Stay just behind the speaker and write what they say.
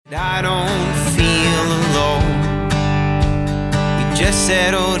I don't feel alone. We just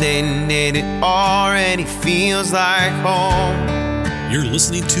settled in and it already feels like home. You're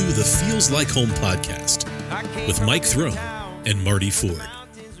listening to the Feels Like Home podcast with Mike Throne and Marty Ford.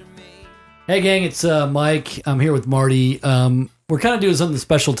 Hey gang, it's Mike. I'm here with Marty. We're kind of doing something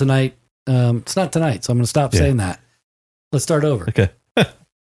special tonight. It's not tonight, so I'm going to stop saying that. Let's start over. Okay.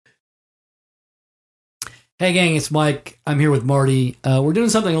 Hey gang, it's Mike. I'm here with Marty. We're doing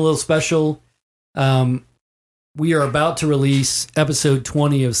something a little special. We are about to release episode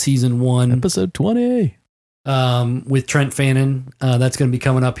 20 of season 1. Episode 20. With Trent Fannin. That's going to be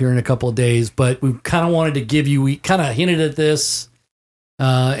coming up here in a couple of days. But we kind of wanted to give you, we kind of hinted at this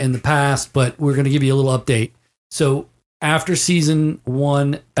in the past, but we're going to give you a little update. So after season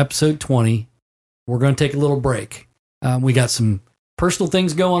 1, episode 20, we're going to take a little break. We got some personal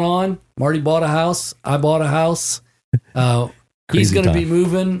things going on. Marty bought a house. I bought a house. He's going to be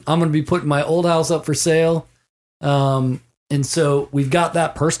moving. I'm going to be putting my old house up for sale. And so we've got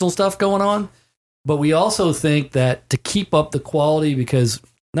that personal stuff going on. But we also think that to keep up the quality, because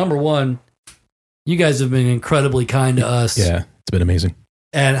number one, you guys have been incredibly kind to us. Yeah, it's been amazing.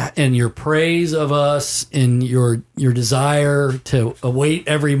 And your praise of us and your desire to await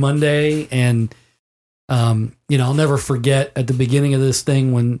every Monday. And, I'll never forget at the beginning of this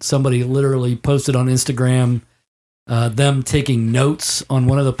thing when somebody literally posted on Instagram them taking notes on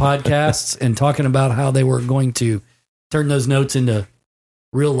one of the podcasts and talking about how they were going to turn those notes into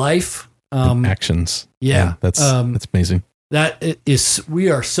real life. Actions. Yeah. That's amazing. We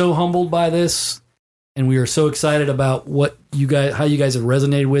are so humbled by this, and we are so excited about how you guys have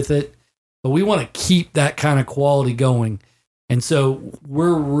resonated with it, but we want to keep that kind of quality going. And so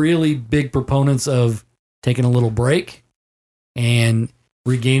we're really big proponents of taking a little break and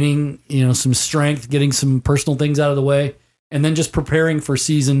regaining, some strength, getting some personal things out of the way, and then just preparing for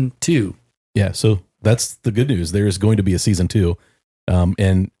season 2. Yeah. So that's the good news. There is going to be a season 2.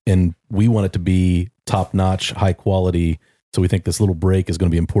 And we want it to be top notch, high quality. So we think this little break is going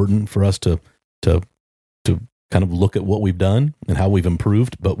to be important for us to kind of look at what we've done and how we've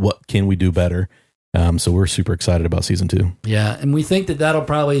improved, but what can we do better? So we're super excited about season 2. Yeah. And we think that that'll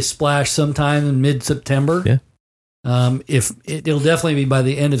probably splash sometime in mid-September. Yeah. If it'll definitely be by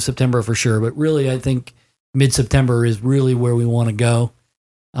the end of September for sure, but really I think mid-September is really where we want to go.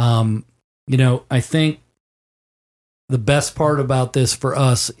 I think the best part about this for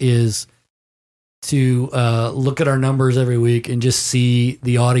us is to look at our numbers every week and just see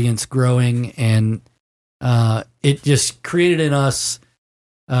the audience growing, and it just created in us.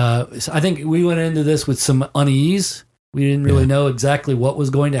 I think we went into this with some unease. We didn't really know exactly what was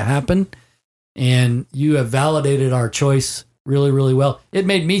going to happen, and you have validated our choice really, really well. It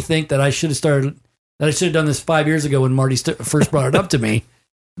made me think that I should have done this 5 years ago when Marty first brought it up to me.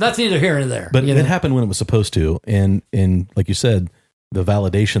 That's neither here nor there. But it happened when it was supposed to. And like you said, the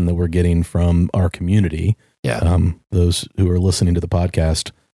validation that we're getting from our community, those who are listening to the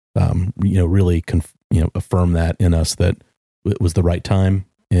podcast, really affirm that in us, that it was the right time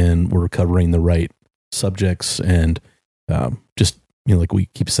and we're covering the right subjects and just, like we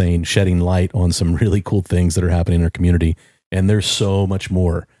keep saying, shedding light on some really cool things that are happening in our community. And there's so much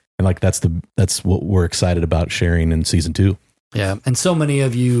more. And that's what we're excited about sharing in season 2. Yeah, and so many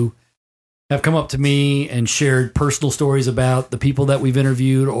of you have come up to me and shared personal stories about the people that we've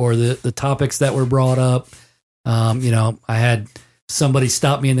interviewed or the topics that were brought up. I had somebody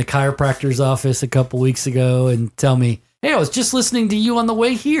stop me in the chiropractor's office a couple weeks ago and tell me, "Hey, I was just listening to you on the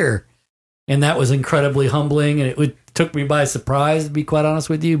way here," and that was incredibly humbling, and it took me by surprise, to be quite honest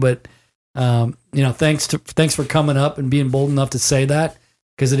with you. But thanks for coming up and being bold enough to say that,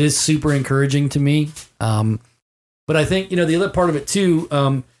 because it is super encouraging to me. But I think, the other part of it too,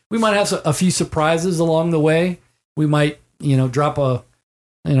 we might have a few surprises along the way. We might, drop a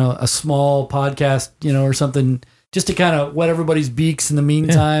small podcast, or something just to kind of wet everybody's beaks in the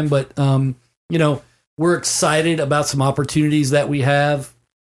meantime. Yeah. But, we're excited about some opportunities that we have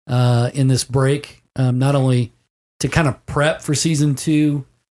in this break, not only to kind of prep for season 2,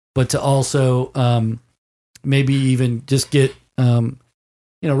 but to also maybe even just get,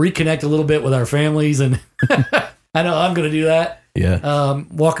 reconnect a little bit with our families. And I know I'm going to do that. Yeah.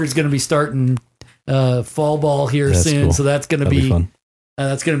 Walker's going to be starting fall ball here soon. Cool. So that's going to be fun.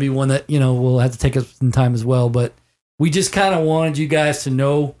 That's going to be one that, we'll have to take us some time as well. But we just kind of wanted you guys to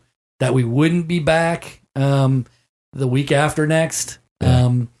know that we wouldn't be back the week after next.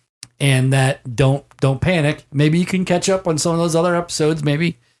 And that don't panic. Maybe you can catch up on some of those other episodes.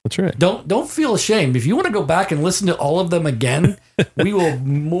 Maybe That's right. Don't feel ashamed. If you want to go back and listen to all of them again, we will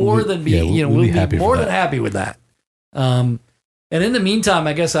more than be, we'll be more than happy with that. And in the meantime,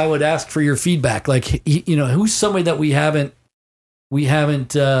 I guess I would ask for your feedback. Like, who's somebody that we haven't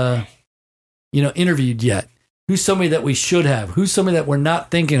interviewed yet? Who's somebody that we should have? Who's somebody that we're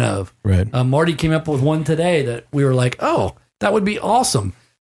not thinking of? Right. Marty came up with one today that we were like, oh, that would be awesome.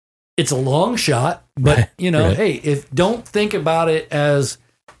 It's a long shot, but hey, don't think about it as,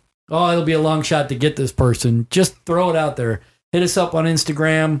 oh, it'll be a long shot to get this person. Just throw it out there. Hit us up on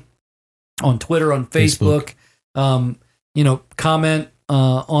Instagram, on Twitter, on Facebook. Comment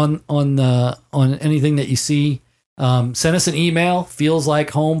on anything that you see. Send us an email,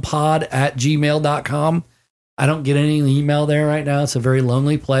 feelslikehomepod@gmail.com. I don't get any email there right now. It's a very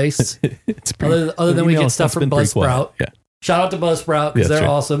lonely place. Other than we get stuff from Buzzsprout. Yeah. Shout out to Buzzsprout because they're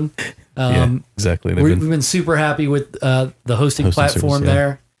awesome. Exactly. We've been super happy with the hosting platform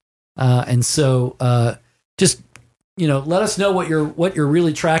there. And so just, let us know what you're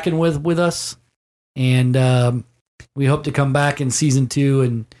really tracking with us. And we hope to come back in season 2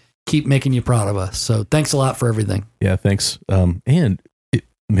 and keep making you proud of us. So thanks a lot for everything. Yeah, thanks. And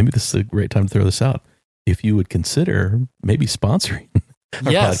maybe this is a great time to throw this out. If you would consider maybe sponsoring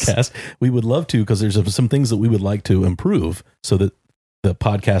our podcast, we would love to, because there's some things that we would like to improve so that the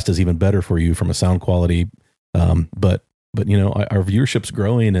podcast is even better for you from a sound quality. But our viewership's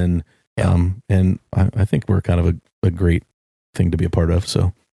growing, and I think we're kind of a great thing to be a part of.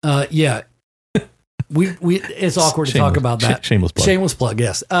 So we it's awkward to talk about that. Shameless plug.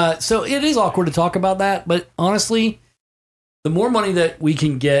 Yes. So it is awkward to talk about that, but honestly, the more money that we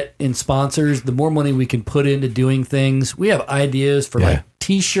can get in sponsors, the more money we can put into doing things. We have ideas for like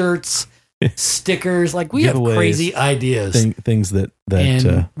t-shirts, stickers, like we have crazy ideas. Things that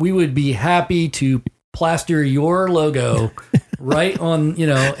and we would be happy to plaster your logo right on,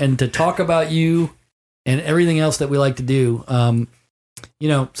 and to talk about you and everything else that we like to do.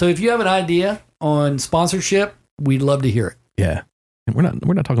 So if you have an idea on sponsorship, we'd love to hear it. Yeah. And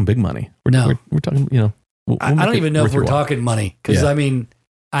we're not talking big money. We're talking, I don't even know if we're talking money, because I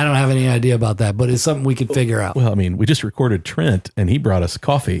don't have any idea about that, but it's something we could figure out. Well, we just recorded Trent and he brought us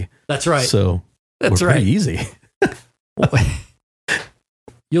coffee. That's right. So that's pretty easy.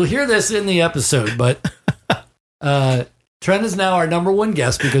 You'll hear this in the episode, but Trent is now our number 1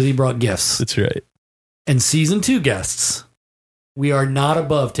 guest because he brought gifts. That's right. And season 2 guests, we are not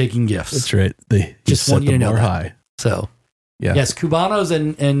above taking gifts. That's right. They just want you to know that. High. So yes, Cubanos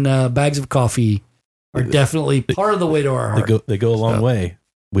and bags of coffee are definitely part of the way to our heart. They go a long way.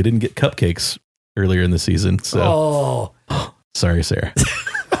 We didn't get cupcakes earlier in the season, so sorry, Sarah.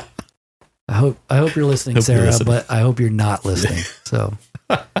 I hope you're listening, Sarah, but I hope you're not listening. So,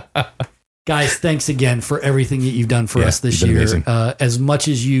 guys, thanks again for everything that you've done for us this year. As much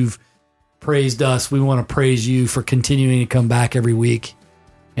as you've praised us, we want to praise you for continuing to come back every week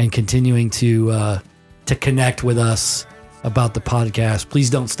and continuing to connect with us about the podcast. Please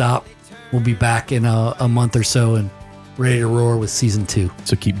don't stop. We'll be back in a month or so and ready to roar with season 2.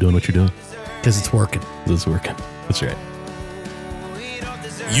 So keep doing what you're doing. Because it's working. It's working. That's right.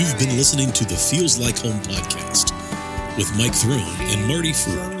 You've been listening to the Feels Like Home podcast with Mike Throne and Marty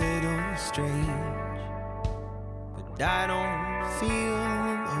Ford. But I don't feel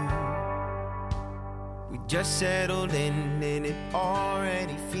alone. We just settled in and it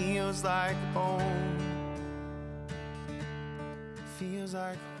already feels like home. Feels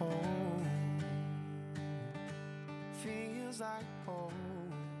like home. Feels like